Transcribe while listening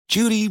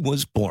Judy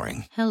was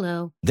boring.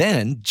 Hello.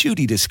 Then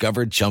Judy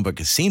discovered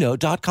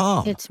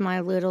ChumbaCasino.com. It's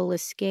my little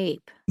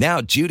escape. Now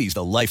Judy's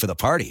the life of the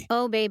party.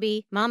 Oh,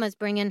 baby, mama's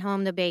bringing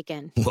home the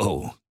bacon.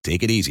 Whoa,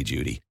 take it easy,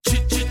 Judy.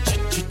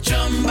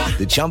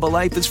 The Chumba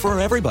life is for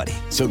everybody.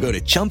 So go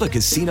to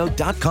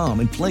ChumbaCasino.com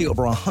and play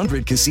over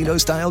 100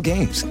 casino-style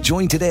games.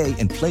 Join today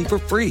and play for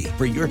free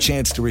for your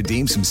chance to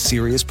redeem some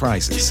serious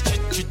prizes.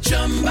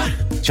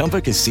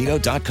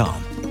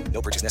 ChumbaCasino.com.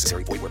 No purchase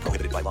necessary. Void where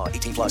prohibited by law.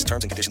 18 plus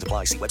terms and conditions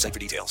apply. See website for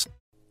details.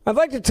 I'd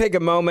like to take a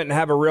moment and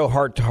have a real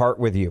heart-to-heart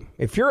with you.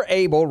 If you're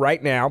able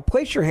right now,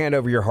 place your hand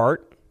over your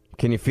heart.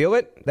 Can you feel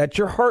it? That's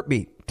your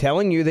heartbeat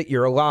telling you that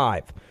you're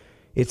alive.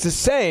 It's the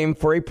same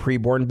for a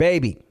preborn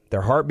baby.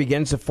 Their heart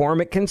begins to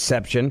form at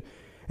conception,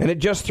 and at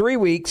just 3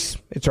 weeks,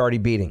 it's already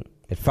beating.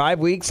 At 5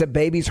 weeks, a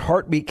baby's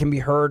heartbeat can be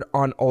heard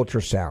on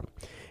ultrasound.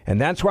 And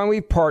that's why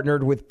we've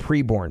partnered with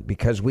Preborn,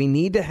 because we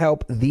need to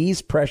help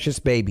these precious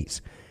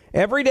babies.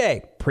 Every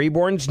day,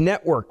 Preborn's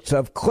networks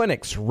of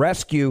clinics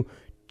rescue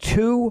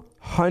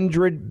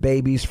 200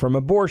 babies from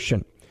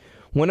abortion.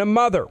 When a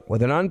mother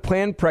with an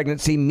unplanned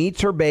pregnancy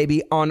meets her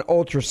baby on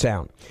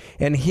ultrasound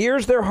and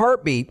hears their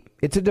heartbeat,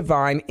 it's a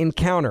divine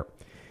encounter.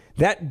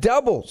 That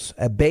doubles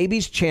a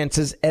baby's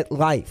chances at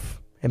life.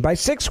 And by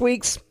 6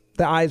 weeks,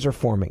 the eyes are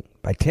forming.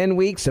 By 10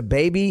 weeks, a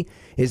baby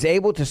is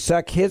able to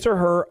suck his or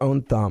her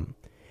own thumb.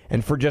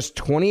 And for just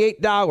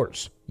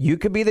 $28, you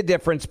could be the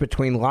difference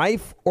between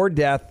life or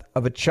death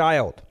of a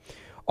child.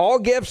 All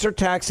gifts are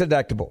tax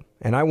deductible,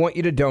 and I want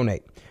you to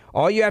donate.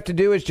 All you have to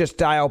do is just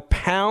dial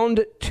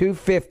pound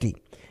 250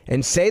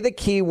 and say the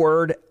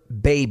keyword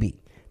baby.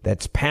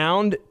 That's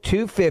pound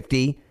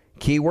 250,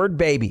 keyword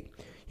baby.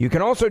 You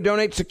can also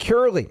donate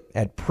securely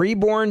at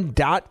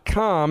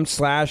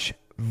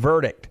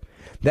preborn.com/verdict.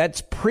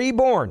 That's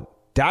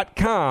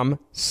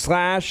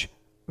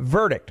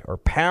preborn.com/verdict or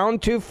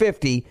pound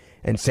 250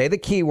 and say the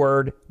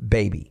keyword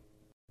baby.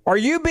 Are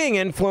you being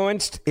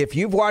influenced? If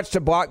you've watched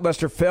a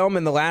blockbuster film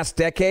in the last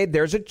decade,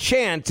 there's a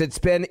chance it's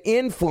been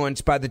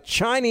influenced by the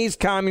Chinese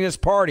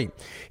Communist Party.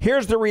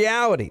 Here's the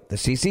reality. The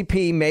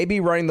CCP may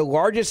be running the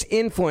largest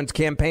influence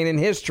campaign in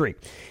history.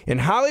 In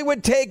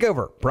Hollywood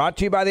Takeover, brought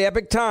to you by the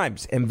Epoch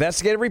Times,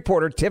 investigative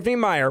reporter Tiffany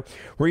Meyer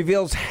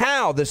reveals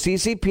how the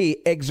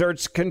CCP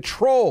exerts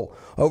control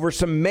over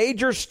some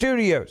major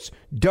studios.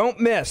 Don't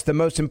miss the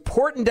most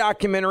important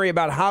documentary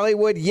about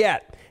Hollywood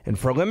yet. And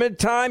for a limited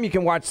time, you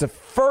can watch the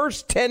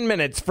first 10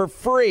 minutes for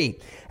free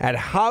at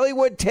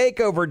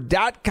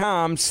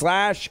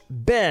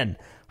HollywoodTakeover.com/Ben.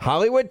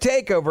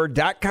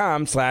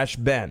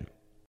 HollywoodTakeover.com/Ben.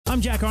 I'm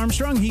Jack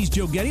Armstrong. He's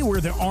Joe Getty. We're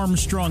the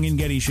Armstrong and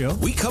Getty Show.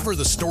 We cover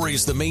the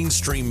stories the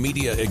mainstream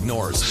media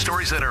ignores. The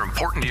stories that are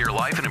important to your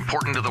life and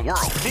important to the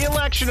world. The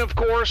election, of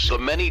course. The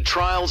many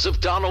trials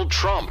of Donald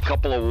Trump.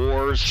 Couple of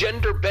wars.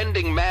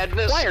 Gender-bending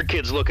madness. Why are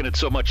kids looking at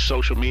so much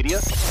social media?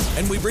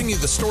 And we bring you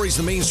the stories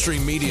the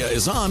mainstream media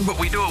is on, but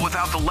we do it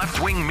without the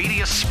left-wing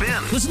media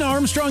spin. Listen to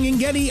Armstrong and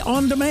Getty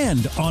on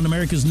demand on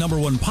America's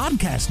 #1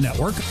 podcast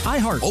network,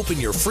 iHeart. Open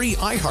your free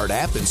iHeart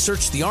app and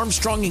search The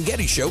Armstrong and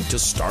Getty Show to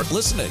start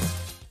listening.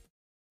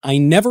 I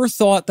never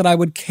thought that I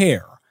would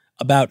care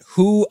about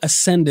who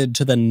ascended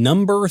to the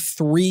number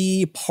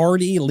 3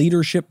 party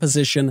leadership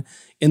position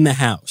in the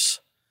House.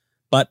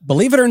 But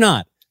believe it or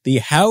not, the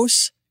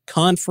House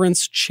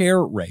conference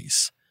chair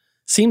race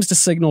seems to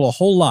signal a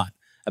whole lot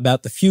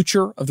about the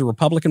future of the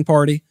Republican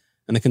Party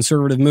and the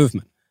conservative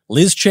movement.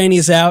 Liz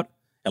Cheney's out.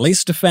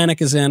 Elise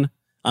Stefanik is in.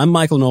 I'm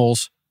Michael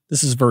Knowles.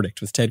 This is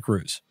Verdict with Ted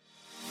Cruz.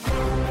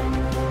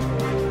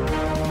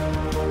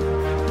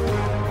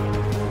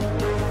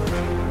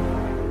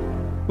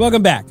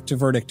 Welcome back to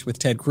Verdict with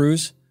Ted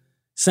Cruz.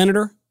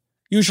 Senator,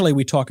 usually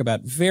we talk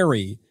about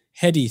very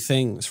heady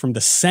things from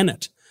the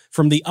Senate,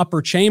 from the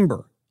upper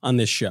chamber on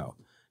this show.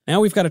 Now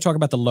we've got to talk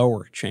about the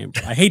lower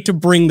chamber. I hate to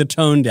bring the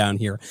tone down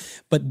here,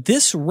 but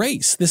this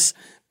race,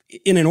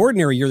 in an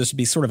ordinary year, this would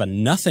be sort of a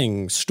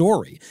nothing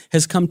story,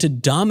 has come to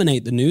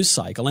dominate the news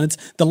cycle. And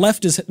the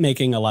left is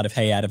making a lot of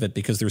hay out of it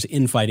because there's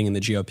infighting in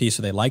the GOP,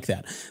 so they like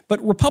that.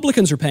 But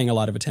Republicans are paying a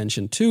lot of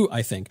attention too,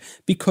 I think,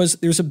 because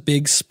there's a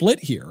big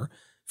split here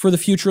for the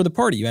future of the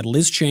party. You had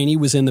Liz Cheney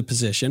was in the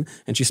position,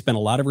 and she spent a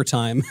lot of her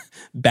time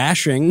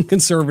bashing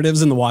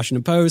conservatives in the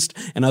Washington Post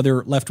and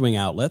other left-wing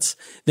outlets.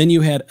 Then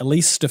you had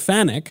Elise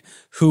Stefanik,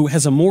 who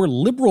has a more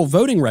liberal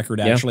voting record,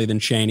 actually, than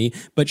Cheney,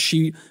 but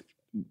she,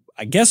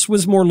 I guess,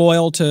 was more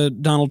loyal to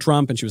Donald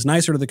Trump, and she was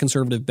nicer to the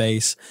conservative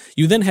base.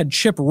 You then had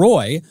Chip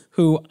Roy,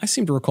 who I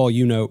seem to recall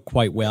you know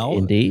quite well.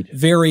 Indeed.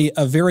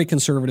 A very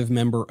conservative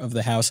member of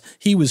the House.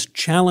 He was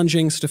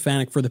challenging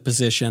Stefanik for the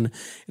position.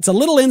 It's a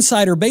little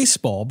insider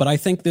baseball, but I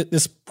think that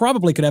this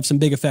probably could have some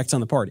big effects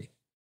on the party.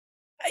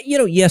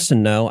 Yes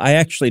and no. I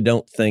actually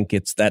don't think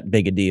it's that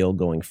big a deal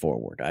going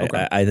forward.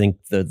 Okay. I think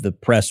the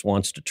press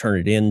wants to turn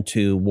it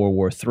into World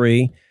War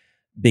III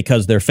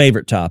because their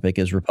favorite topic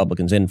is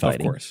Republicans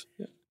infighting. Of course.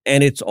 Yeah.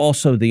 And it's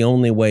also the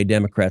only way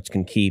Democrats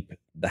can keep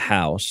the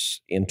House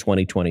in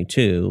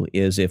 2022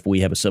 is if we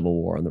have a civil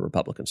war on the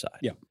Republican side.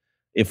 Yeah.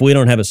 If we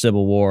don't have a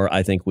civil war,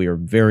 I think we are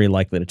very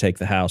likely to take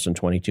the House in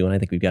 22, and I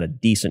think we've got a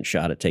decent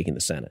shot at taking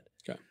the Senate.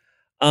 Okay.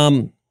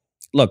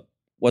 Look,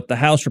 what the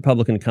House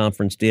Republican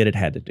Conference did, it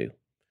had to do.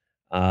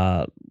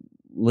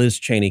 Liz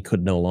Cheney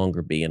could no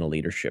longer be in a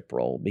leadership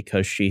role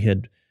because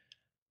she'd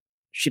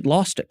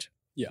lost it.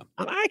 Yeah.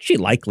 I actually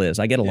like Liz.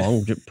 I get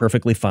along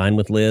perfectly fine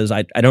with Liz.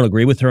 I don't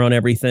agree with her on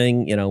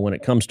everything. When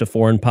it comes to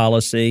foreign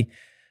policy,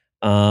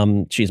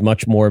 she's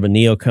much more of a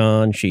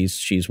neocon.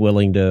 She's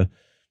willing to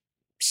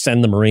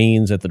send the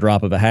Marines at the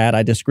drop of a hat.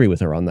 I disagree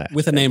with her on that.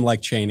 With a name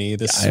like Cheney,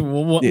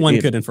 one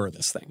could infer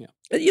this thing.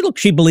 Yeah. Look,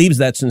 she believes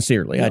that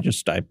sincerely. Yeah.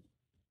 I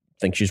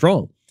think she's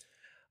wrong.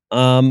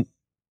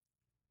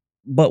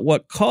 But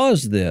what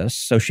caused this,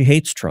 so she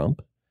hates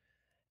Trump,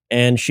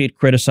 and she'd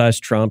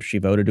criticized Trump. She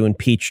voted to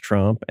impeach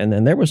Trump. And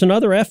then there was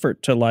another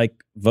effort to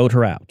vote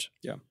her out.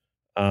 Yeah.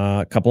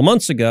 A couple of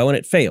months ago, and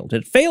it failed.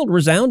 It failed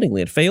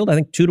resoundingly. It failed, I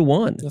think,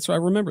 2-1. That's why I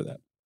remember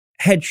that.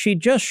 Had she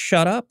just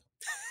shut up,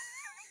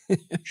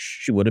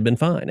 she would have been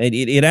fine.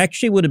 It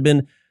actually would have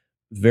been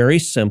very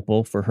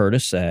simple for her to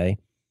say,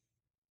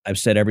 I've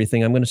said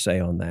everything I'm going to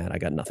say on that. I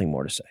got nothing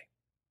more to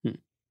say.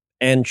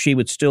 And she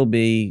would still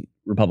be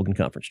Republican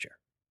conference chair.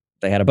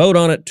 They had a vote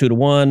on it,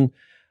 2-1.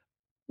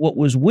 What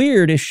was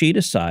weird is she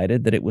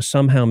decided that it was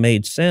somehow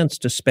made sense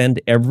to spend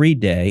every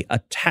day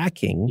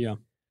attacking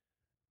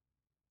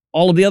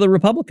all of the other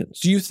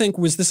Republicans. Do you think,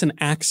 was this an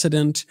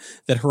accident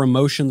that her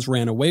emotions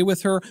ran away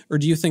with her, or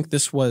do you think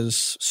this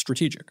was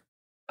strategic?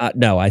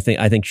 No, I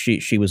think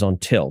she was on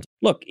tilt.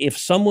 Look, if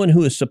someone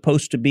who is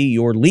supposed to be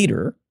your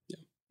leader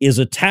is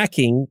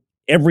attacking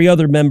every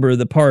other member of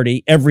the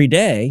party every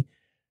day,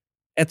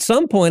 at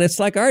some point it's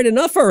like, all right,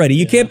 enough already.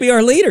 You can't be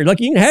our leader. Like,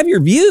 you can have your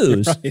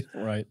views,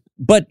 right.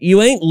 But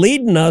you ain't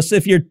leading us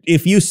if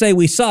you say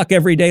we suck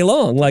every day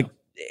long.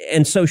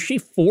 And so she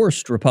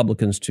forced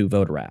Republicans to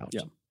vote her out.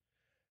 Yeah.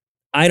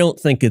 I don't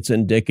think it's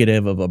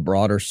indicative of a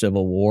broader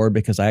civil war,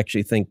 because I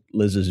actually think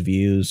Liz's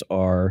views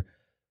are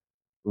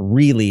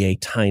really a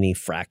tiny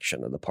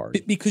fraction of the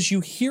party. Because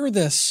you hear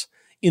this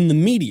in the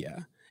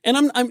media, and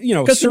I'm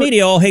because the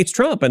media all hates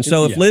Trump, and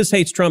so if Liz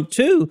hates Trump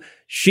too,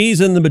 she's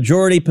in the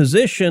majority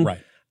position.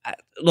 Right.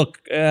 Look,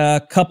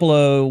 a couple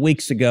of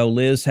weeks ago,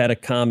 Liz had a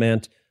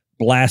comment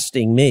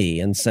blasting me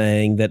and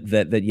saying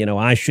that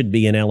I should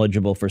be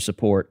ineligible for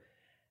support,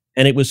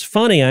 and it was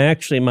funny.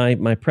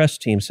 My press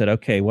team said,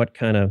 okay, what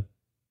kind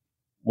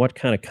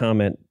of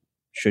comment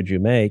should you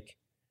make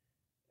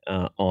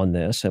on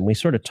this? And we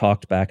sort of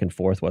talked back and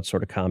forth what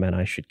sort of comment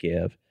I should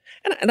give.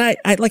 And I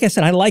like I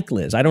said, I like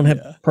Liz. I don't have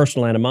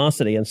personal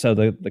animosity. And so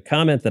the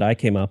comment that I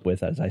came up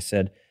with, as I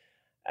said,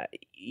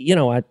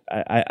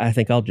 I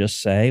think I'll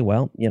just say,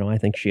 well, I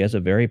think she has a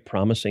very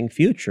promising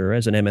future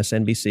as an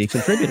MSNBC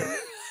contributor.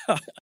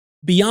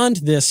 Beyond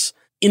this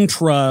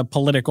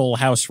intra-political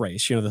House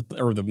race,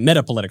 or the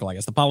meta-political, I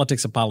guess, the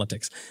politics of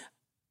politics,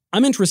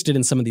 I'm interested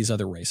in some of these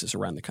other races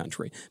around the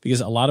country,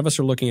 because a lot of us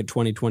are looking at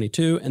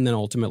 2022 and then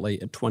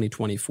ultimately at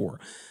 2024.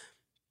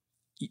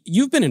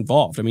 You've been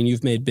involved. I mean,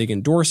 you've made big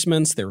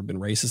endorsements. There have been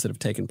races that have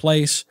taken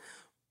place.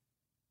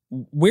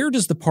 Where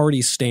does the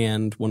party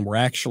stand when we're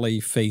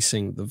actually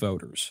facing the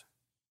voters?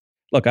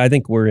 Look, I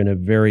think we're in a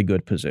very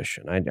good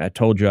position. I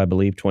told you I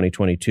believe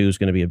 2022 is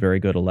going to be a very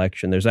good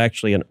election. There's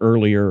actually an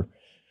earlier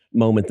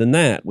moment than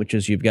that, which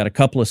is you've got a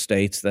couple of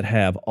states that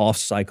have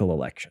off-cycle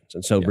elections.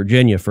 And so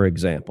Virginia, for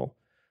example,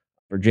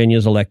 Virginia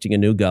is electing a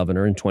new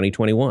governor in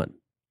 2021.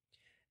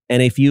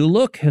 And if you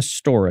look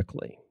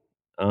historically,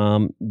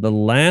 the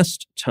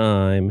last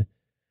time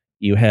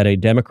you had a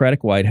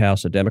Democratic White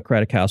House, a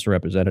Democratic House of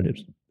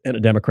Representatives, and a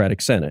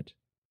Democratic Senate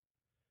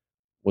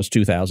was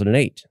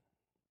 2008.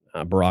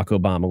 Barack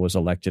Obama was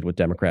elected with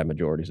Democrat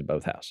majorities in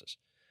both houses.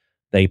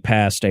 They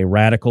passed a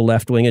radical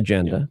left-wing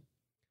agenda.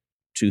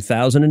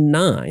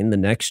 2009, the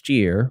next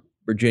year,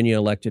 Virginia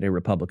elected a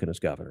Republican as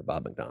governor,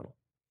 Bob McDonnell.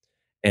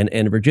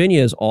 And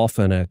Virginia is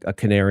often a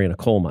canary in a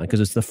coal mine,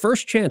 because it's the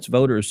first chance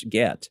voters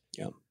get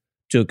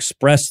to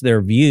express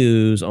their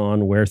views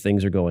on where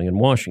things are going in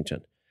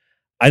Washington.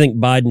 I think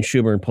Biden,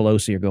 Schumer, and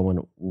Pelosi are going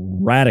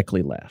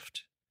radically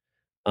left.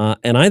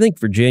 And I think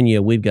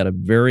Virginia, we've got a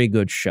very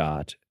good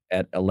shot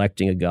at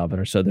electing a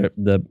governor. So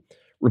the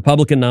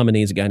Republican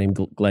nominee is a guy named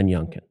Glenn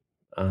Youngkin.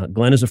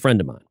 Glenn is a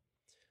friend of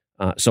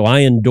mine. So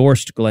I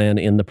endorsed Glenn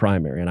in the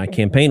primary, and I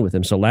campaigned with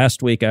him. So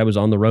last week I was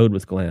on the road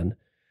with Glenn,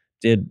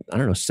 did,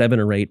 7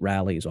 or 8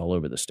 rallies all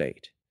over the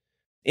state.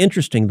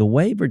 Interesting, the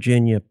way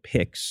Virginia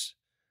picks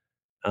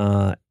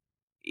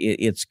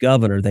its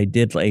governor, they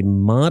did a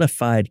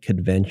modified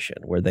convention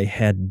where they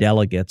had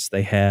delegates.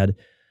 They had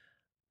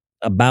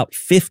about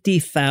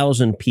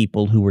 50,000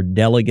 people who were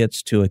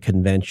delegates to a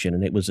convention,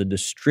 and it was a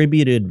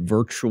distributed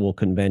virtual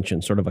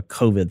convention, sort of a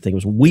COVID thing. It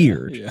was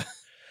weird.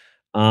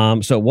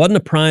 So it wasn't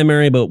a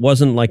primary, but it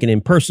wasn't like an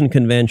in-person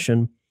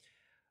convention.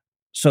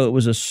 So it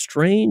was a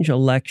strange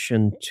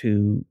election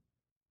to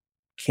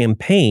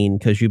campaign,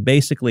 because you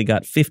basically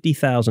got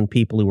 50,000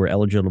 people who were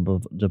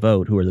eligible to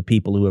vote, who are the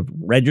people who have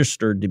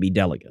registered to be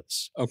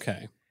delegates.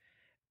 Okay.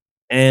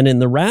 And in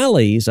the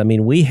rallies,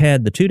 we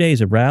had the 2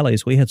 days of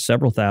rallies, we had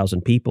several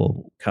thousand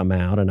people come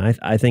out, and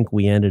I think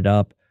we ended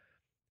up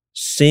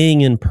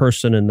seeing in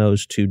person in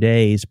those 2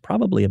 days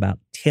probably about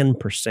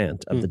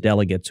 10% of the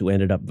delegates who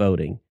ended up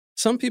voting.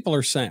 Some people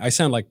are saying, I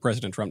sound like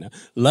President Trump now.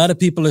 A lot of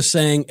people are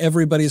saying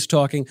everybody's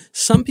talking.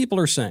 Some people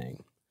are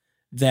saying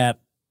that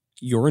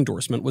your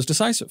endorsement was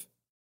decisive.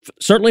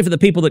 Certainly for the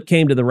people that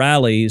came to the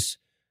rallies,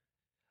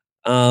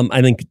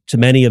 I think to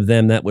many of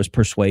them that was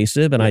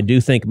persuasive. And I do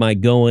think my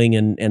going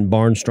and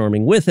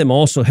barnstorming with him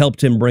also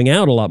helped him bring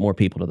out a lot more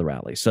people to the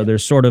rallies. So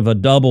there's sort of a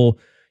double,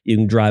 you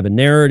can drive a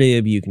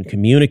narrative, you can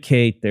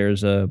communicate.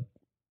 There's a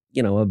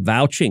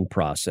vouching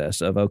process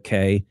of,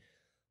 okay,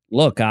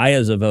 look, I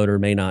as a voter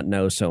may not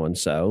know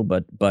so-and-so,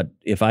 but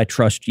if I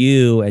trust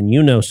you and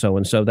you know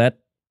so-and-so,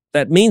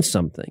 that means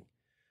something.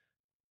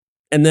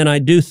 And then I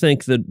do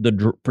think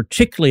that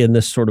particularly in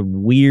this sort of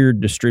weird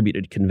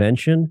distributed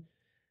convention,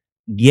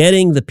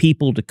 getting the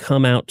people to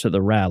come out to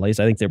the rallies,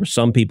 I think there were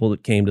some people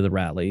that came to the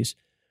rallies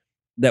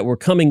that were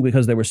coming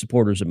because they were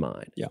supporters of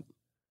mine. Yeah.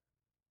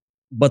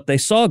 But they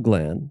saw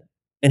Glenn,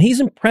 and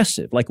he's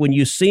impressive. Like when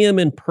you see him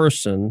in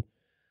person,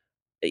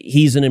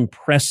 he's an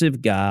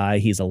impressive guy.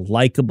 He's a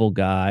likable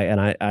guy.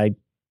 And I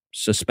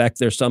suspect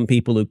there's some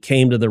people who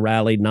came to the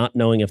rally not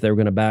knowing if they were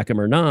going to back him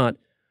or not,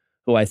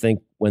 who I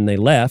think when they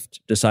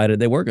left decided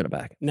they were going to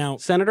back him. Now,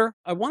 Senator,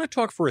 I want to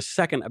talk for a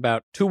second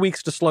about 2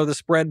 weeks to slow the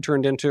spread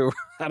turned into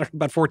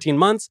about 14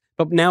 months,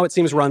 but now it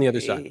seems we're on the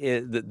other side.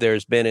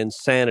 There's been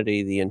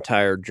insanity the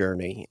entire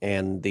journey,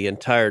 and the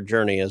entire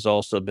journey has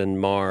also been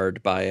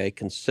marred by a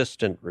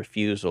consistent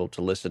refusal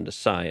to listen to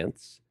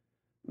science,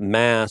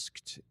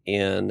 masked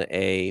in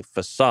a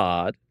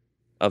facade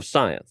of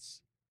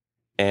science.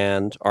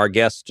 And our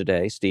guest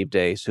today, Steve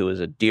Deace, who is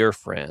a dear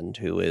friend,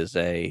 who is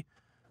a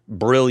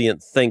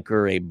brilliant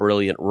thinker, a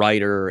brilliant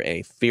writer,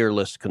 a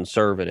fearless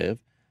conservative,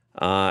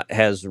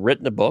 has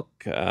written a book.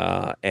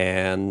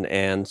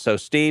 And so,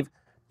 Steve,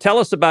 tell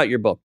us about your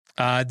book.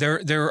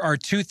 There are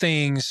two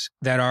things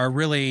that are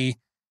really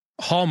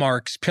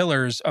hallmarks,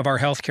 pillars of our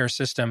healthcare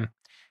system,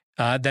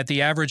 that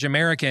the average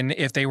American,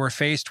 if they were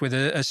faced with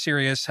a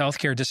serious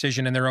healthcare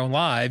decision in their own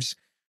lives,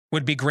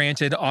 would be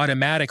granted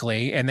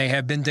automatically, and they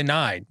have been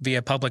denied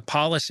via public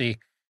policy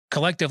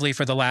collectively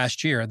for the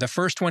last year. The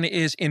first one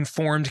is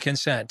informed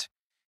consent.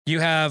 You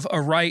have a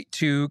right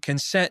to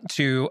consent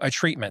to a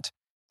treatment,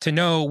 to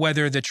know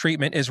whether the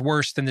treatment is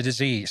worse than the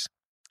disease.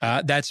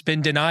 That's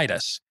been denied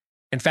us.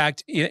 In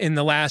fact, in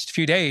the last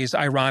few days,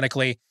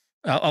 ironically,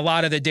 a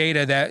lot of the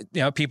data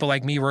that people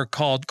like me were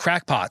called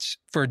crackpots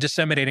for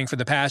disseminating for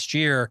the past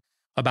year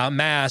about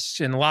masks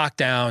and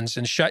lockdowns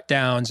and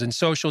shutdowns and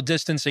social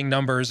distancing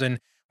numbers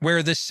and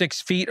where the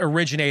 6 feet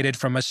originated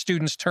from a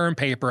student's term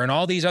paper and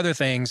all these other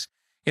things.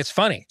 It's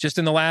funny, just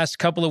in the last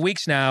couple of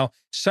weeks now,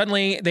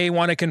 suddenly they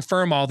want to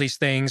confirm all these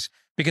things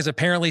because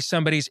apparently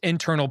somebody's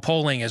internal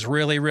polling is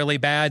really, really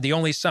bad. The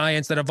only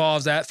science that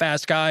evolves that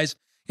fast, guys,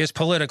 is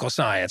political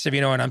science, if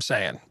you know what I'm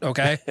saying,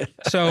 okay?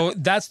 So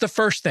that's the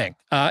first thing,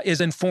 is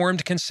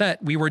informed consent.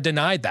 We were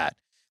denied that.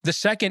 The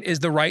second is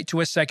the right to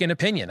a second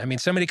opinion. I mean,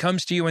 somebody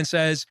comes to you and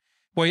says,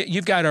 well,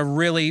 you've got a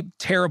really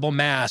terrible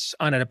mass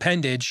on an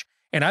appendage,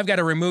 and I've got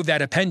to remove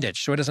that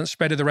appendage so it doesn't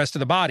spread to the rest of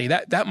the body.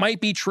 That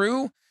might be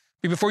true.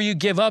 Before you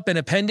give up an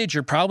appendage,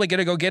 you're probably going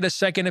to go get a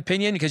second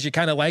opinion because you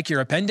kind of like your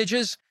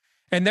appendages.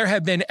 And there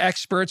have been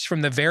experts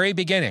from the very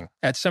beginning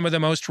at some of the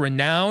most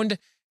renowned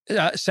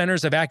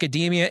centers of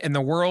academia in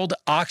the world.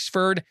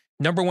 Oxford,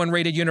 #1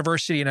 rated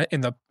university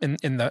in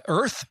the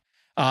earth.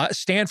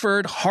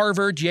 Stanford,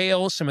 Harvard,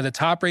 Yale, some of the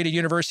top rated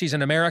universities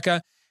in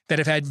America that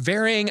have had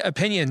varying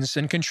opinions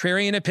and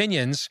contrarian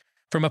opinions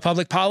from a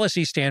public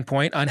policy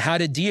standpoint on how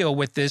to deal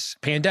with this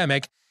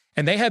pandemic.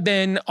 And they have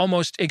been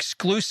almost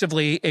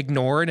exclusively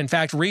ignored. In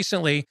fact,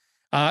 recently,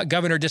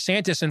 Governor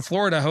DeSantis in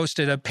Florida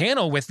hosted a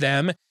panel with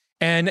them,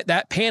 and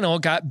that panel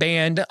got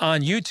banned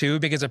on YouTube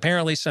because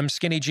apparently some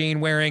skinny jean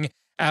wearing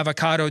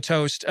avocado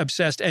toast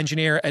obsessed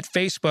engineer at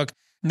Facebook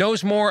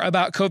knows more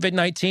about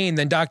COVID-19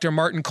 than Dr.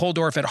 Martin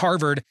Kulldorff at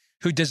Harvard,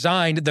 who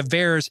designed the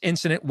VAERS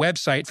incident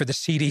website for the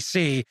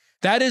CDC.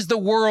 That is the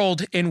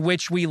world in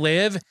which we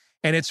live,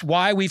 and it's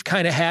why we've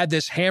kind of had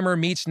this hammer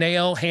meets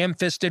nail,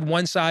 ham-fisted,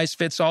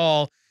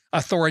 one-size-fits-all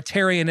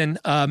authoritarian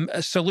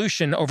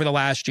solution over the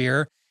last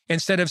year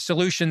instead of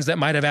solutions that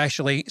might have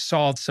actually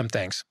solved some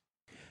things.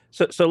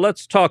 So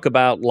let's talk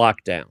about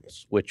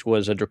lockdowns, which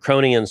was a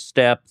draconian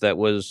step that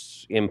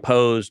was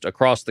imposed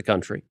across the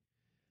country.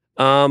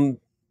 What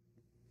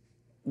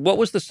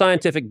was the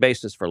scientific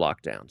basis for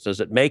lockdowns? Does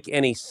it make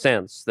any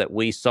sense that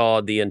we saw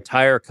the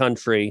entire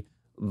country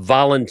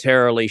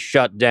voluntarily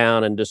shut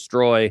down and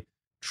destroy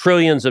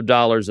trillions of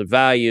dollars of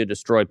value,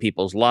 destroy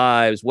people's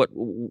lives?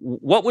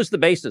 What was the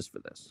basis for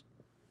this?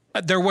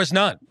 There was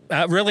none.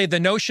 Really,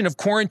 the notion of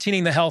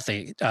quarantining the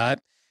healthy.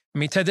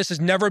 Ted, this has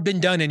never been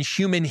done in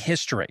human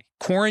history.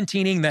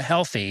 Quarantining the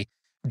healthy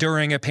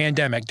during a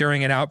pandemic,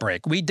 during an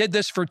outbreak. We did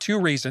this for two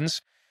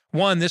reasons.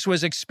 One, this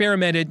was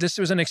experimented. This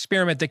was an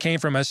experiment that came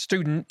from a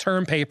student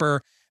term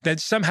paper that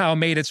somehow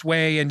made its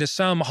way into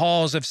some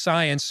halls of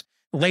science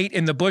late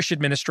in the Bush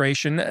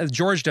administration,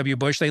 George W.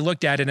 Bush. They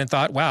looked at it and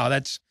thought, wow,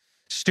 that's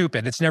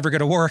stupid. It's never going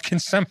to work.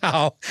 And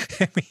somehow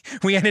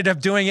we ended up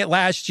doing it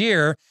last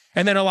year.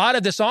 And then a lot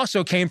of this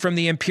also came from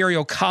the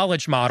Imperial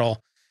College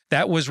model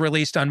that was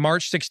released on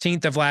March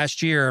 16th of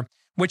last year,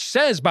 which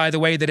says, by the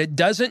way, that it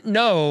doesn't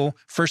know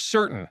for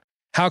certain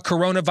how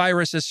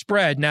coronavirus is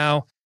spread.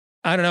 Now,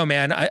 I don't know,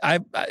 man. I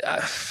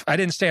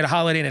didn't stay at a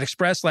Holiday Inn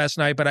Express last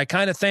night, but I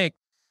kind of think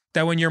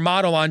that when your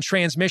model on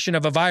transmission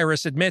of a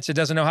virus admits it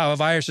doesn't know how a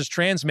virus is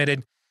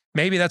transmitted,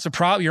 maybe that's a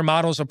problem. Your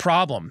model's a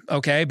problem,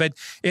 okay? But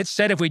it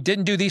said if we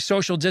didn't do these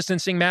social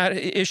distancing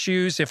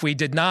issues, if we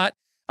did not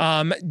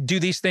do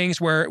these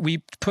things where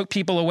we put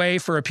people away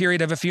for a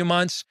period of a few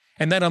months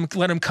and then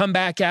let them come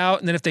back out,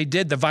 and then if they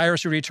did, the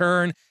virus would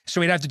return.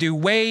 So we'd have to do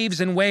waves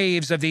and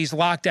waves of these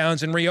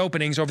lockdowns and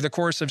reopenings over the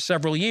course of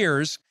several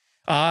years.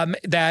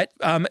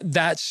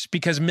 That's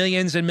because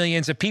millions and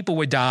millions of people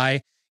would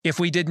die if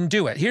we didn't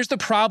do it. Here's the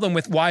problem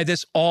with why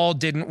this all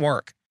didn't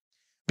work.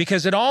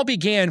 Because it all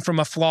began from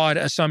a flawed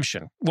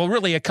assumption. Well,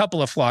 really a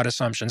couple of flawed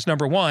assumptions.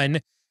 Number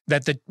one,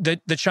 that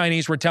the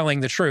Chinese were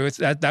telling the truth.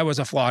 That was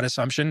a flawed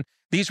assumption.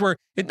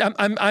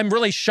 I'm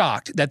really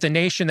shocked that the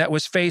nation that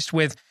was faced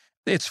with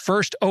its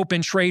first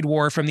open trade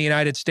war from the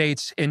United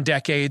States in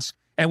decades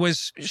and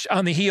was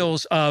on the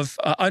heels of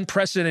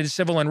unprecedented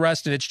civil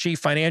unrest in its chief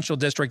financial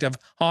district of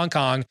Hong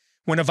Kong,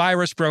 when a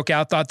virus broke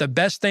out, thought the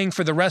best thing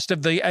for the rest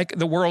of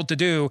the world to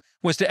do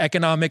was to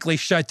economically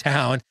shut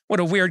down.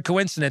 What a weird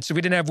coincidence. If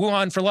we didn't have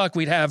Wuhan for luck,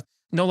 we'd have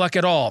no luck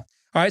at all.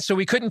 All right, so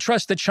we couldn't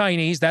trust the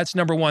Chinese. That's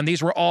number one.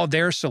 These were all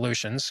their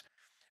solutions.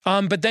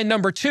 But then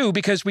number two,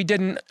 because we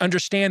didn't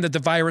understand that the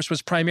virus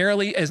was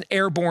primarily an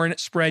airborne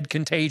spread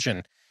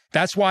contagion.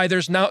 That's why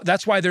there's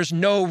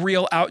no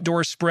real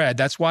outdoor spread.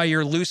 That's why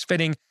your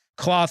loose-fitting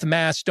cloth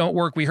masks don't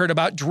work. We heard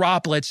about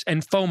droplets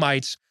and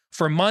fomites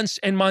for months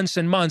and months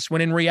and months,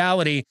 when in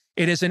reality,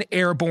 it is an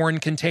airborne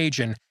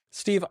contagion.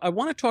 Steve, I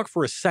want to talk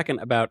for a second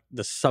about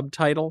the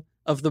subtitle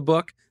of the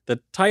book.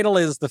 The title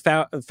is The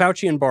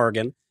Faucian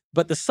Bargain,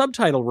 but the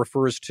subtitle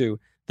refers to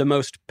the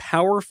most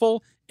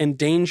powerful and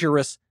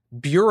dangerous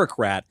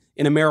bureaucrat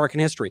in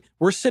American history.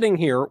 We're sitting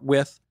here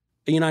with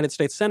a United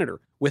States senator,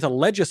 with a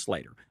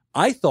legislator.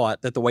 I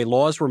thought that the way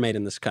laws were made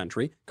in this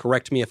country,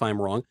 correct me if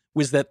I'm wrong,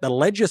 was that the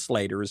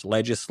legislators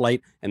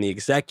legislate and the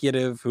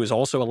executive, who is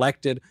also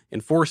elected,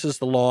 enforces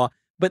the law.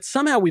 But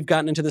somehow we've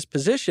gotten into this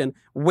position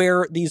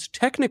where these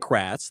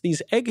technocrats,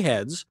 these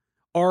eggheads,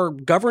 are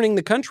governing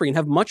the country and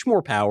have much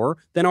more power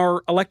than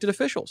our elected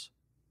officials.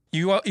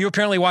 You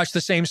apparently watched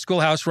the same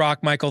Schoolhouse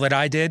Rock, Michael, that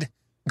I did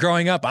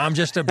growing up. I'm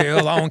just a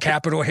bill on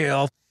Capitol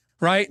Hill,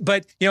 right?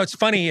 But, it's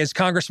funny, as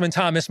Congressman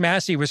Thomas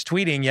Massie was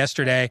tweeting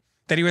yesterday,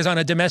 that he was on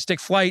a domestic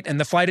flight and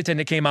the flight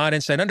attendant came on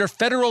and said, under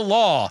federal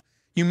law,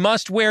 you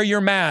must wear your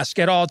mask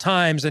at all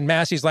times. And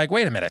Massey's like,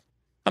 wait a minute.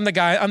 I'm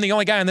the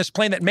only guy on this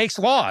plane that makes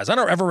laws. I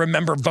don't ever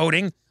remember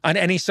voting on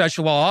any such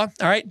law.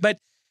 All right. But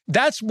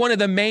that's one of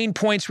the main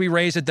points we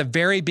raise at the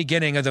very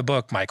beginning of the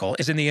book, Michael,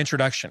 is in the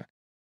introduction.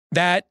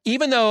 That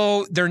even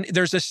though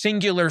there's a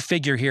singular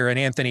figure here in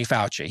Anthony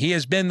Fauci, he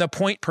has been the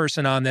point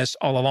person on this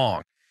all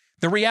along.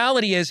 The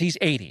reality is he's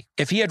 80.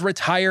 If he had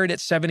retired at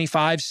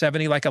 75,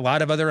 70, like a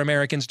lot of other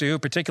Americans do,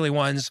 particularly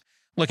ones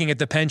looking at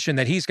the pension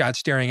that he's got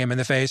staring him in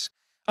the face,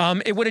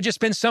 it would have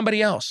just been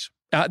somebody else.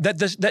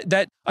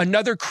 That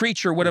another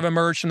creature would have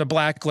emerged from the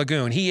Black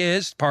Lagoon. He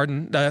is,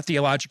 pardon the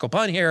theological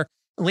pun here,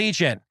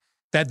 Legion.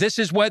 That this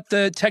is what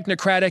the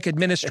technocratic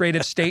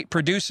administrative state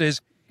produces.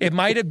 It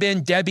might have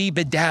been Debbie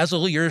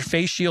Bedazzle your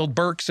face shield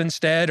Burks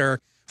instead, or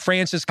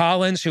Francis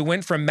Collins, who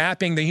went from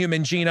mapping the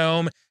human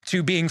genome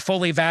to being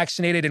fully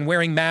vaccinated and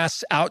wearing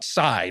masks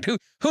outside.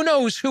 Who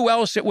knows who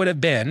else it would have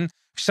been?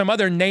 Some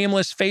other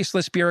nameless,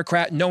 faceless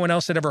bureaucrat no one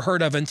else had ever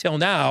heard of until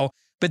now.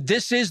 But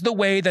this is the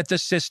way that the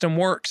system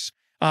works.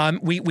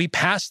 We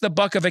pass the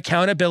buck of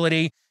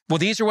accountability. Well,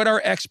 these are what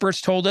our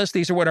experts told us.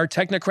 These are what our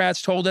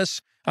technocrats told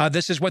us.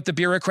 This is what the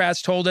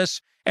bureaucrats told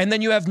us. And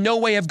then you have no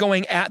way of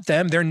going at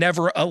them. They're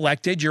never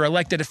elected. Your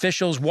elected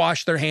officials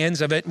wash their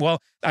hands of it.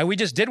 Well, we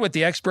just did what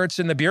the experts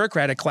in the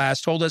bureaucratic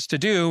class told us to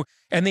do.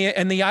 And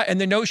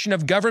the notion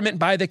of government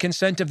by the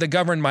consent of the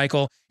governed,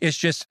 Michael, is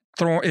just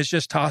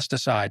tossed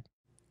aside.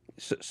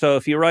 So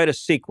if you write a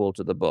sequel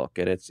to the book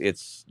and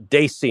it's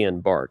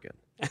Dacian Bargain,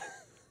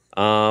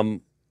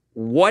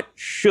 what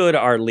should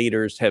our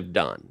leaders have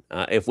done?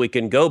 If we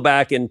can go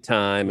back in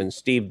time and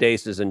Steve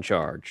Deace is in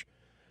charge,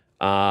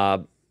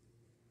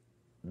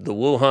 the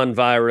Wuhan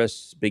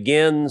virus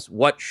begins,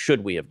 what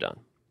should we have done?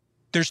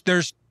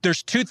 There's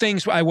two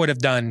things I would have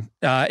done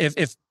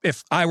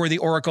if I were the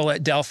Oracle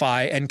at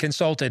Delphi and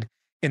consulted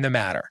in the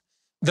matter.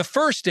 The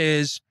first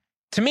is,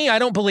 to me, I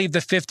don't believe the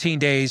 15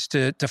 days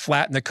to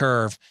flatten the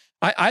curve.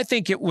 I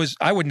think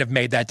I wouldn't have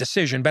made that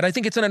decision, but I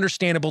think it's an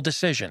understandable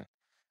decision.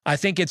 I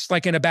think it's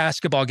like in a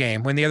basketball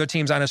game when the other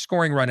team's on a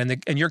scoring run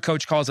and your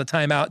coach calls a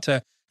timeout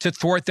to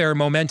thwart their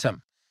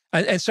momentum.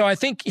 And so I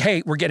think,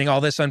 hey, we're getting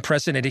all this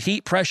unprecedented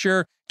heat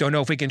pressure. Don't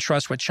know if we can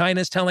trust what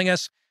China's telling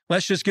us.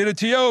 Let's just get a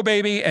TO,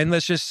 baby, and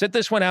let's just sit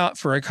this one out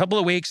for a couple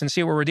of weeks and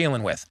see what we're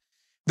dealing with.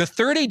 The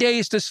 30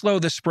 days to slow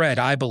the spread,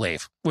 I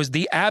believe, was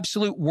the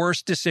absolute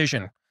worst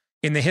decision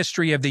in the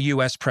history of the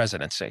U.S.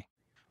 presidency,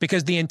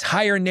 because the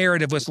entire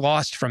narrative was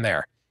lost from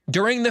there.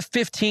 During the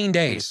 15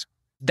 days,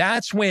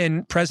 that's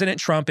when President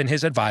Trump and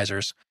his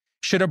advisors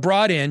should have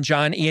brought in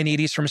John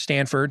Ioannidis from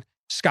Stanford,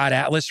 Scott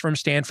Atlas from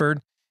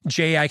Stanford,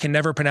 I can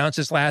never pronounce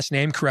his last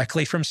name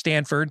correctly, from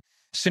Stanford,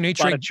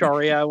 Sunetra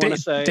Bhattacharya, I want to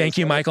say. Thank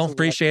you, Michael.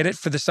 Appreciate it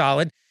for the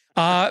solid.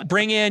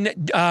 Bring in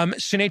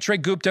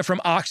Sunetra Gupta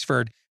from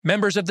Oxford,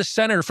 members of the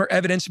Center for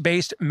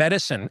Evidence-Based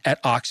Medicine at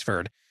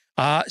Oxford,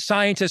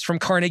 scientists from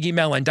Carnegie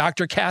Mellon,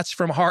 Dr. Katz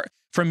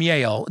from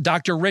Yale,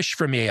 Dr. Risch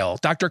from Yale,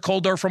 Dr.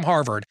 Koldor from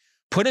Harvard.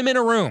 Put him in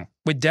a room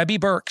with Debbie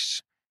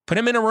Birx. Put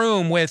him in a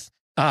room with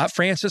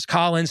Francis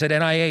Collins at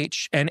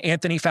NIH and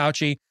Anthony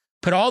Fauci.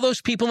 Put all those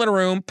people in a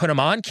room, put them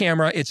on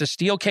camera. It's a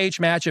steel cage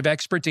match of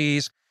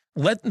expertise.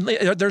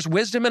 There's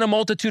wisdom in a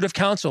multitude of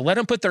counsel. Let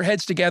them put their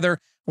heads together.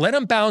 Let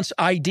them bounce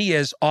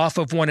ideas off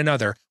of one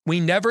another. We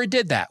never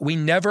did that. We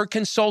never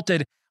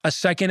consulted a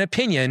second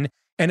opinion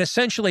and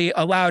essentially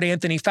allowed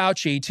Anthony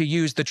Fauci to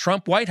use the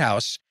Trump White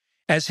House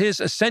as his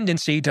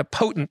ascendancy to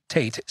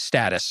potentate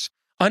status,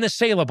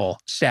 unassailable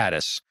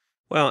status.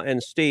 Well,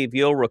 and Steve,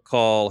 you'll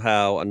recall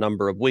how a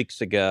number of weeks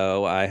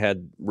ago I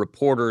had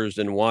reporters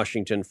in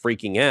Washington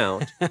freaking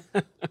out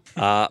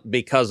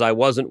because I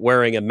wasn't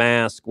wearing a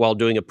mask while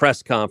doing a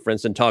press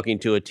conference and talking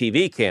to a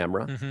TV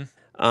camera.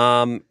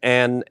 Mm-hmm.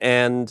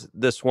 And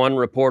this one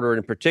reporter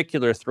in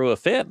particular threw a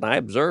fit, and I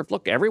observed,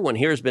 look, everyone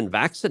here has been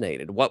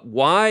vaccinated.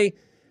 Why?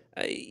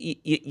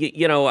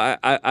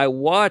 I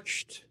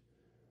watched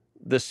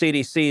the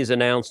CDC's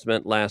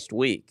announcement last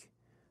week.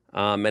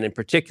 And in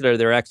particular,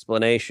 their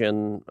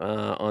explanation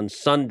on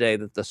Sunday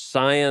that the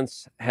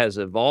science has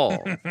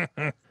evolved.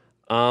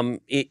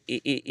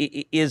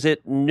 Is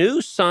it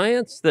new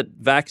science that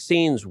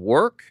vaccines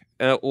work?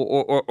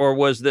 Or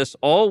was this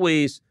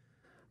always...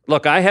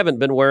 Look, I haven't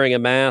been wearing a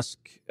mask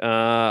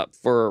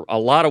for a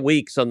lot of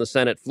weeks on the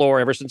Senate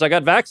floor ever since I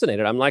got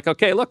vaccinated. I'm like,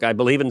 okay, look, I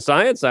believe in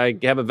science. I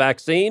have a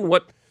vaccine.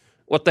 What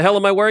the hell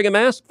am I wearing a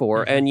mask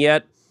for? And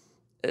yet,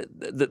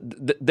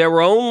 there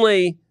were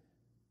only...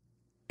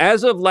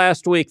 As of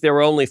last week, there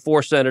were only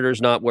 4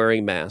 senators not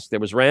wearing masks. There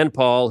was Rand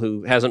Paul,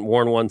 who hasn't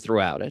worn one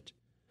throughout it.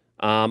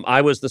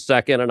 I was the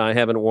second, and I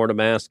haven't worn a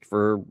mask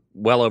for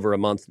well over a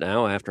month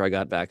now after I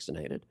got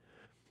vaccinated.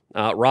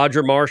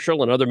 Roger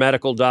Marshall, another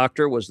medical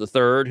doctor, was the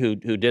third who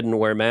didn't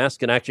wear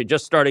masks. And actually,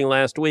 just starting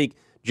last week,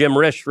 Jim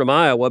Risch from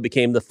Iowa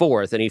became the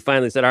 4th. And he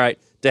finally said, all right,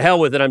 to hell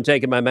with it, I'm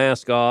taking my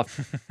mask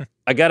off.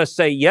 I got to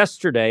say,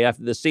 yesterday,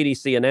 after the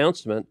CDC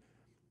announcement,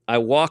 I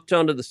walked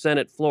onto the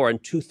Senate floor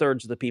and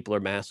 2/3 of the people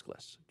are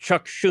maskless.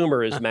 Chuck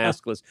Schumer is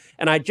maskless.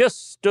 And I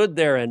just stood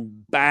there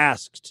and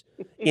basked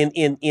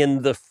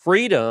in the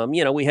freedom.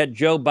 You know, we had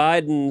Joe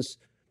Biden's,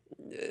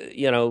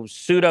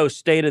 pseudo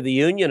State of the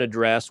Union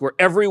address where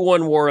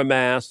everyone wore a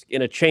mask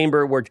in a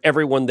chamber where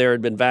everyone there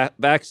had been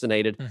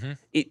vaccinated.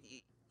 Mm-hmm.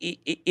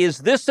 Is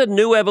this a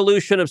new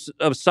evolution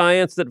of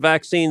science that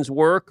vaccines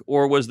work?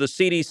 Or was the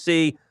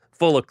CDC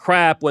full of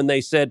crap when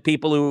they said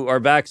people who are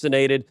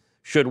vaccinated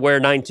should wear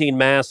 19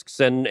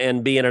 masks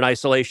and be in an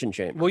isolation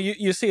chamber? Well,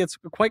 you see, it's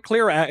quite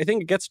clear. I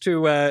think it gets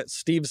to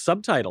Steve's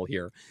subtitle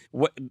here.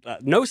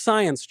 No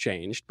science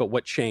changed, but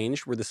what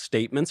changed were the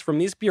statements from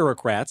these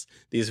bureaucrats,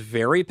 these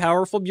very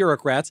powerful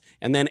bureaucrats,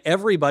 and then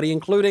everybody,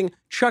 including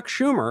Chuck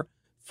Schumer,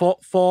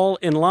 fall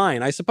in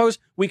line. I suppose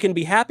we can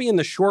be happy in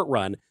the short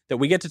run that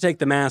we get to take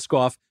the mask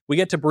off. We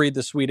get to breathe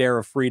the sweet air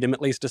of freedom,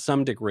 at least to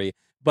some degree.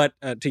 But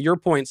to your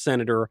point,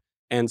 Senator,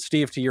 and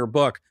Steve, to your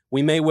book,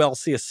 we may well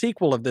see a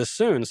sequel of this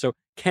soon. So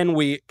can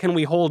we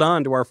hold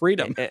on to our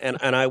freedom?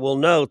 And I will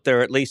note there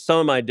are at least some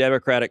of my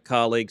Democratic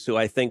colleagues who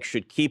I think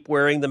should keep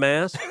wearing the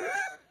mask.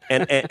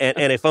 and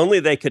if only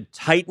they could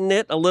tighten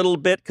it a little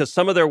bit, because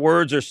some of their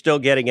words are still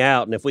getting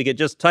out. And if we could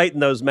just tighten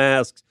those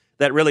masks,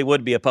 that really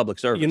would be a public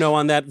service. You know,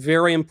 on that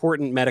very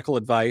important medical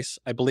advice,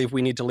 I believe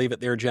we need to leave it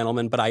there,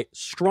 gentlemen. But I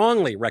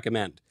strongly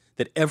recommend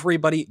that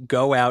everybody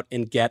go out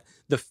and get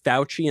the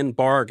Faucian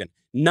bargain.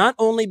 Not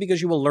only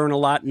because you will learn a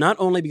lot, not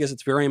only because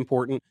it's very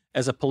important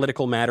as a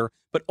political matter,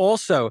 but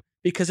also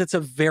because it's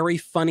a very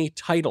funny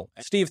title.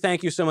 Steve,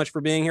 thank you so much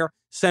for being here.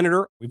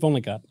 Senator, we've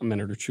only got a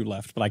minute or two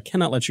left, but I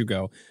cannot let you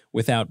go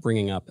without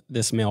bringing up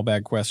this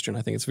mailbag question.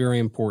 I think it's very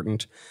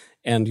important.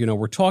 And,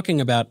 we're talking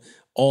about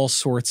all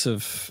sorts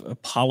of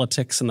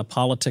politics and the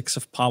politics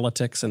of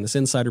politics and this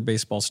insider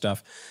baseball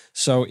stuff.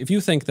 So if you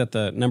think that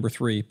the number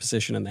 3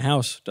 position in the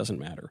House doesn't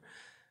matter,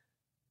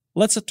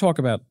 let's talk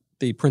about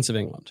the Prince of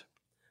England.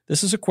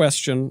 This is a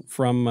question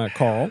from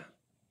Carl.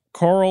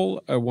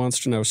 Carl wants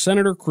to know,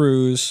 Senator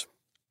Cruz,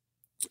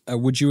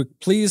 would you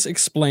please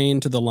explain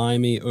to the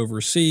limey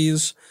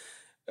overseas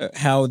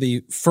how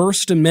the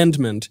First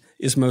Amendment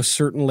is most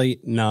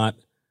certainly not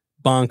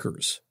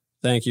bonkers?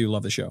 Thank you.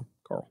 Love the show,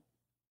 Carl.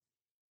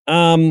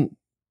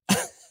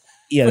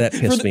 Yeah, that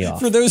pissed me off.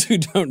 For those who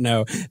don't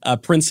know,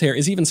 Prince Harry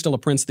is even still a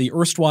prince. The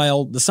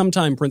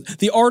sometime prince,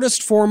 the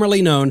artist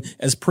formerly known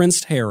as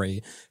Prince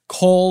Harry,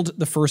 called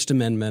the First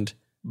Amendment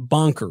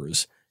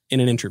bonkers in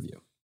an interview.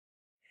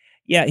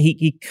 Yeah,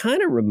 he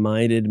kind of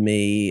reminded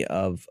me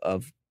of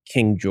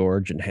King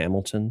George and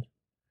Hamilton.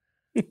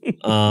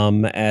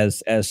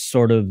 as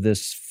sort of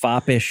this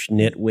foppish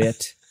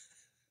nitwit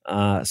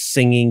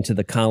singing to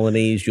the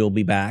colonies, "You'll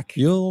be back."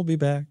 You'll be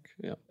back.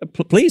 Yeah.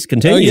 Please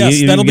continue. Oh,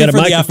 yes, you that'll get be a for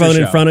the microphone after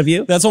in show. front of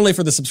you. That's only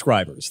for the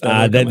subscribers.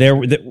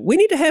 We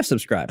need to have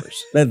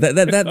subscribers.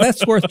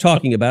 That's worth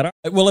talking about.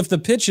 Well, if the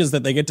pitch is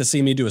that they get to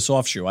see me do a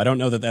soft shoe, I don't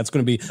know that that's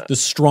going to be the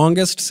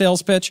strongest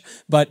sales pitch,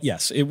 but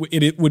yes,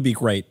 it would be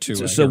great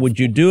to. So would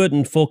you do it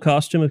in full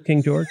costume of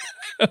King George?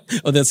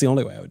 Oh, that's the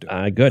only way I would do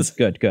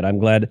it. Good. I'm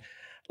glad.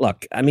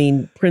 Look, I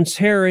mean, Prince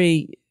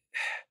Harry,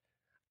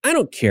 I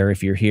don't care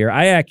if you're here.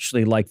 I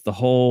actually like the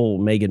whole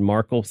Meghan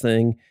Markle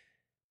thing.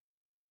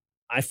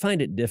 I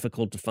find it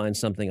difficult to find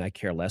something I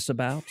care less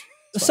about.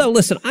 So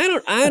listen,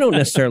 I don't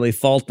necessarily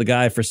fault the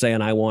guy for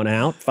saying I want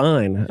out.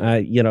 Fine.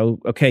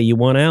 Okay, you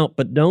want out,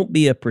 but don't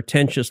be a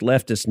pretentious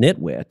leftist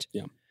nitwit.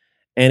 Yeah.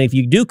 And if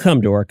you do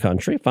come to our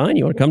country, fine,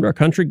 you want to come to our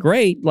country,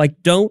 great.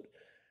 Like don't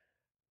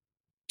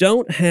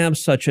have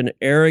such an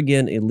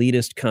arrogant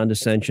elitist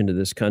condescension to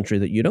this country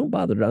that you don't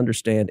bother to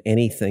understand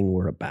anything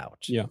we're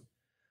about. Yeah.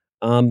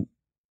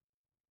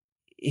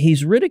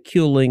 He's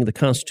ridiculing the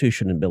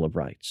Constitution and Bill of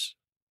Rights.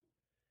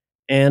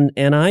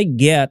 And I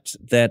get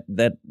that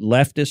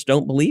leftists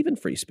don't believe in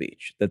free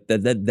speech,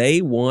 that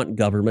they want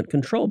government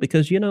control,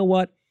 because you know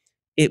what?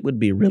 It would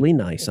be really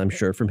nice, I'm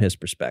sure, from his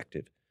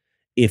perspective,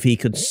 if he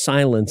could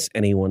silence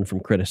anyone from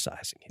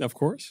criticizing him. Of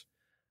course.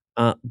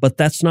 But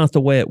that's not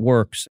the way it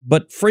works.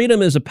 But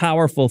freedom is a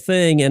powerful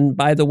thing. And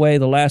by the way,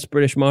 the last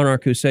British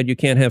monarch who said you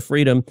can't have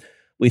freedom,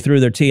 we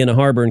threw their tea in a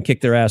harbor and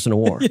kicked their ass in a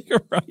war.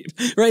 You're right.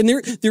 Right.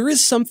 And there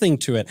is something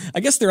to it. I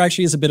guess there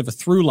actually is a bit of a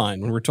through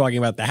line when we're talking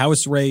about the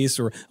House race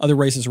or other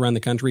races around the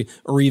country,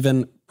 or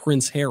even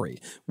Prince Harry,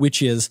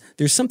 which is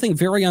there's something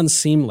very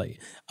unseemly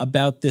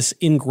about this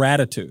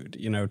ingratitude,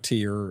 to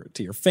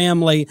your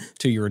family,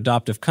 to your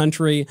adoptive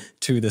country,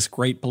 to this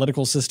great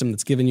political system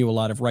that's given you a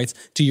lot of rights,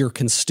 to your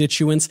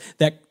constituents,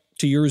 that,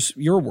 to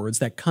your words,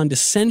 that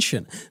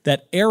condescension,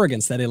 that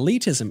arrogance, that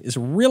elitism is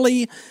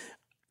really,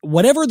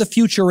 whatever the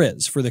future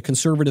is for the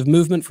conservative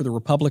movement, for the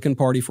Republican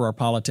Party, for our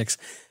politics,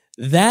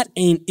 that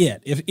ain't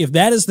it. If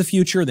that is the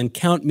future, then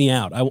count me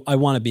out. I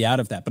want to be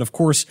out of that. But of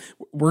course,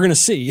 we're going to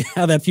see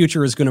how that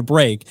future is going to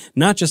break,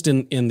 not just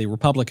in the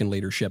Republican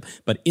leadership,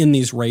 but in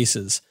these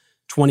races,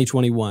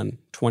 2021,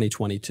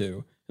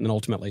 2022, and then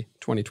ultimately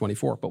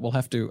 2024. But we'll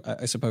have to,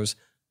 I suppose,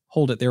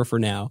 hold it there for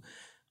now.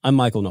 I'm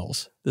Michael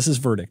Knowles. This is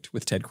Verdict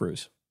with Ted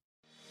Cruz.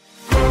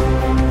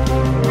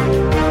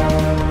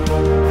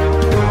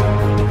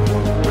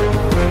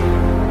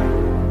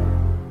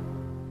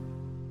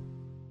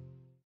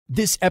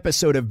 This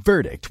episode of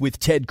Verdict with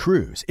Ted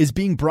Cruz is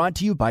being brought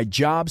to you by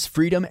Jobs,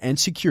 Freedom, and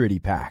Security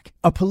PAC,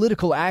 a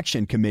political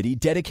action committee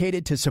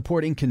dedicated to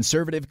supporting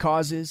conservative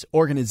causes,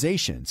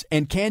 organizations,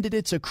 and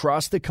candidates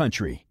across the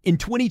country. In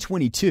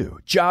 2022,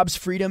 Jobs,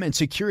 Freedom, and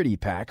Security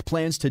PAC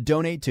plans to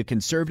donate to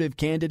conservative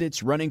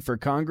candidates running for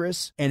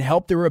Congress and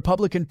help the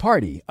Republican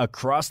Party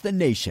across the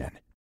nation.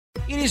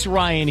 It is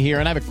Ryan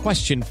here, and I have a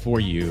question for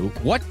you.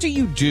 What do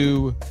you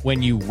do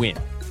when you win?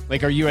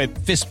 Like, are you a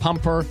fist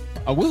pumper,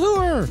 a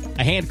woohooer,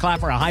 a hand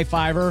clapper, a high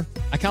fiver?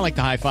 I kind of like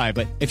the high five,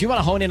 but if you want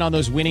to hone in on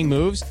those winning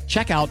moves,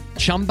 check out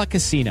Chumba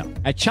Casino.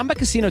 At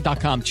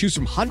ChumbaCasino.com, choose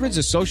from hundreds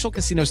of social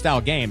casino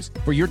style games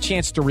for your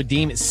chance to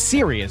redeem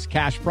serious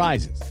cash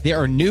prizes. There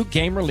are new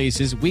game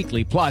releases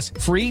weekly, plus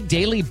free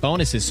daily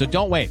bonuses. So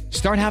don't wait.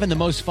 Start having the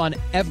most fun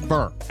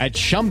ever at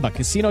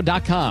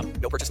ChumbaCasino.com.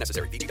 No purchase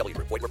necessary. VGW.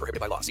 Void where prohibited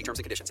by law. See terms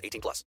and conditions.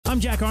 18+. I'm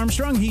Jack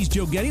Armstrong. He's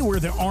Joe Getty.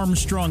 We're the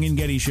Armstrong and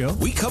Getty Show.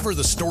 We cover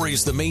the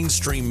stories the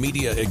mainstream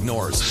media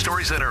ignores.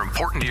 Stories that are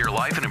important to your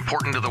life and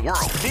important to the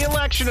world. The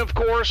election, of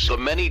course. The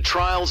many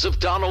trials of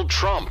Donald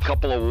Trump.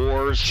 Couple of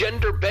wars.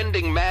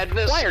 Gender-bending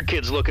madness. Why are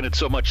kids looking at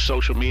so much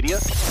social media?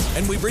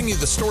 And we bring you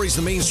the stories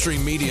the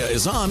mainstream media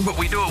is on, but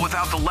we do it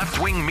without the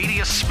left-wing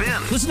media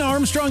spin. Listen to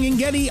Armstrong and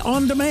Getty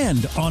on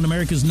demand on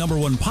America's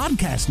 #1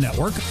 podcast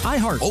network,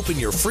 iHeart. Open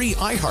your free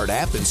iHeart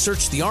app and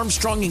search The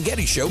Armstrong and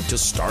Getty Show to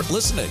start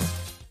listening.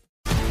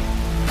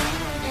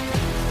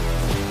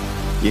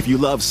 If you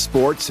love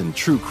sports and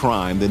true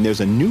crime, then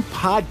there's a new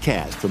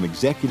podcast from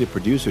executive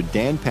producer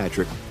Dan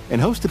Patrick and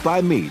hosted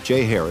by me,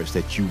 Jay Harris,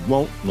 that you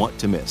won't want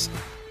to miss.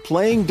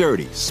 Playing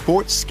Dirty: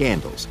 Sports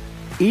Scandals.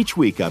 Each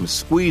week, I'm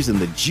squeezing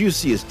the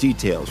juiciest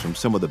details from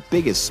some of the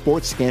biggest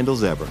sports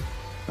scandals ever.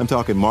 I'm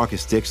talking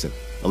Marcus Dixon,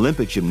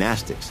 Olympic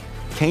gymnastics,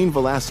 Cain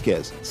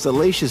Velasquez,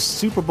 salacious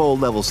Super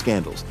Bowl-level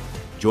scandals.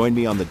 Join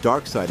me on the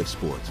dark side of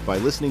sports by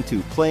listening to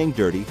Playing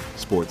Dirty: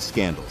 Sports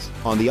Scandals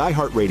on the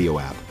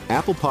iHeartRadio app,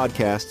 Apple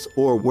Podcasts,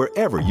 or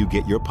wherever you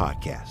get your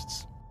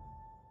podcasts.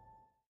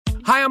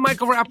 Hi, I'm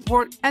Michael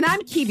Rappaport. And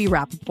I'm Kibi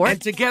Rappaport.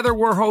 And together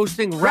we're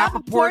hosting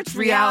Rappaport's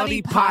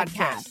Reality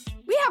Podcast.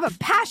 We have a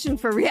passion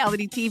for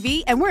reality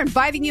TV, and we're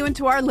inviting you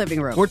into our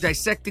living room. We're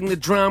dissecting the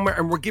drama,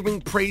 and we're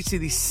giving praise to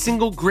the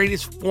single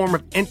greatest form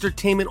of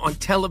entertainment on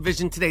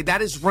television today.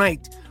 That is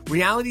right.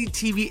 Reality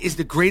TV is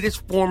the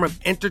greatest form of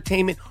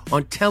entertainment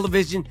on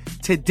television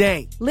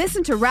today.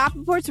 Listen to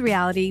Rappaport's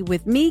Reality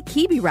with me,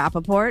 Kibi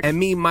Rappaport. And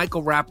me,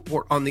 Michael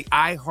Rappaport, on the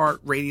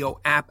iHeartRadio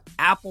app,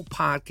 Apple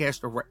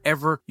Podcast, or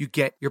wherever you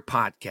get your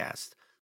podcast.